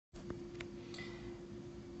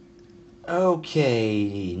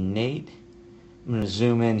Okay, Nate, I'm going to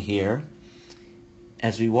zoom in here.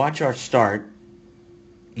 As we watch our start,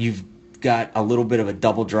 you've got a little bit of a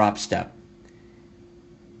double drop step.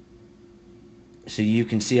 So you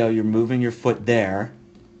can see how you're moving your foot there,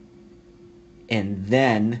 and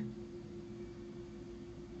then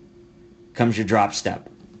comes your drop step.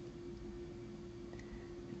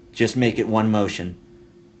 Just make it one motion.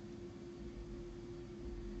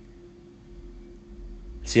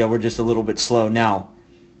 See how we're just a little bit slow. Now,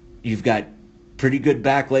 you've got pretty good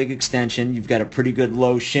back leg extension. You've got a pretty good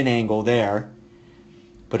low shin angle there.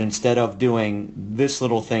 But instead of doing this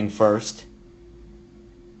little thing first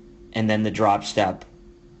and then the drop step,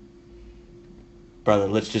 brother,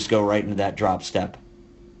 let's just go right into that drop step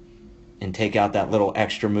and take out that little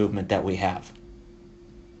extra movement that we have.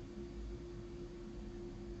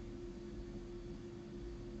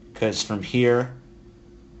 Because from here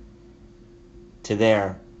to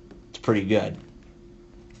there, it's pretty good.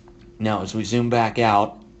 Now, as we zoom back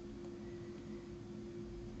out,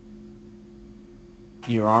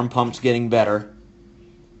 your arm pump's getting better.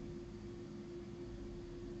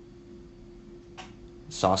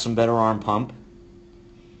 Saw some better arm pump.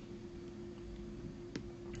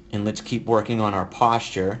 And let's keep working on our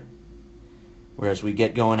posture. Whereas we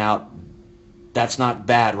get going out, that's not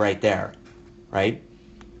bad right there, right?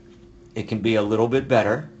 It can be a little bit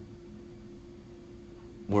better.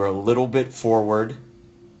 We're a little bit forward.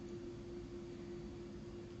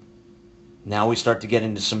 Now we start to get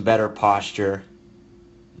into some better posture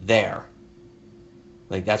there.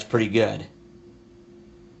 Like, that's pretty good.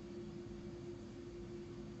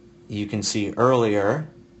 You can see earlier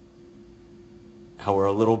how we're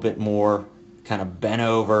a little bit more kind of bent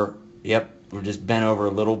over. Yep, we're just bent over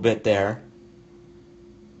a little bit there.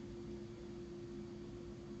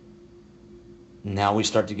 Now we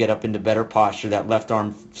start to get up into better posture. That left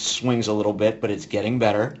arm swings a little bit, but it's getting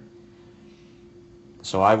better.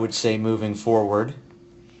 So I would say moving forward,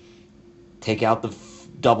 take out the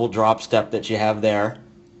double drop step that you have there.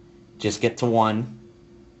 Just get to one.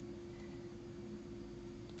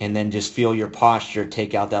 And then just feel your posture.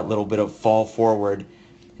 Take out that little bit of fall forward.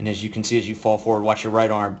 And as you can see, as you fall forward, watch your right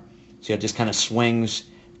arm. See how it just kind of swings,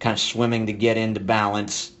 kind of swimming to get into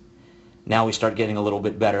balance. Now we start getting a little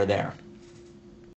bit better there.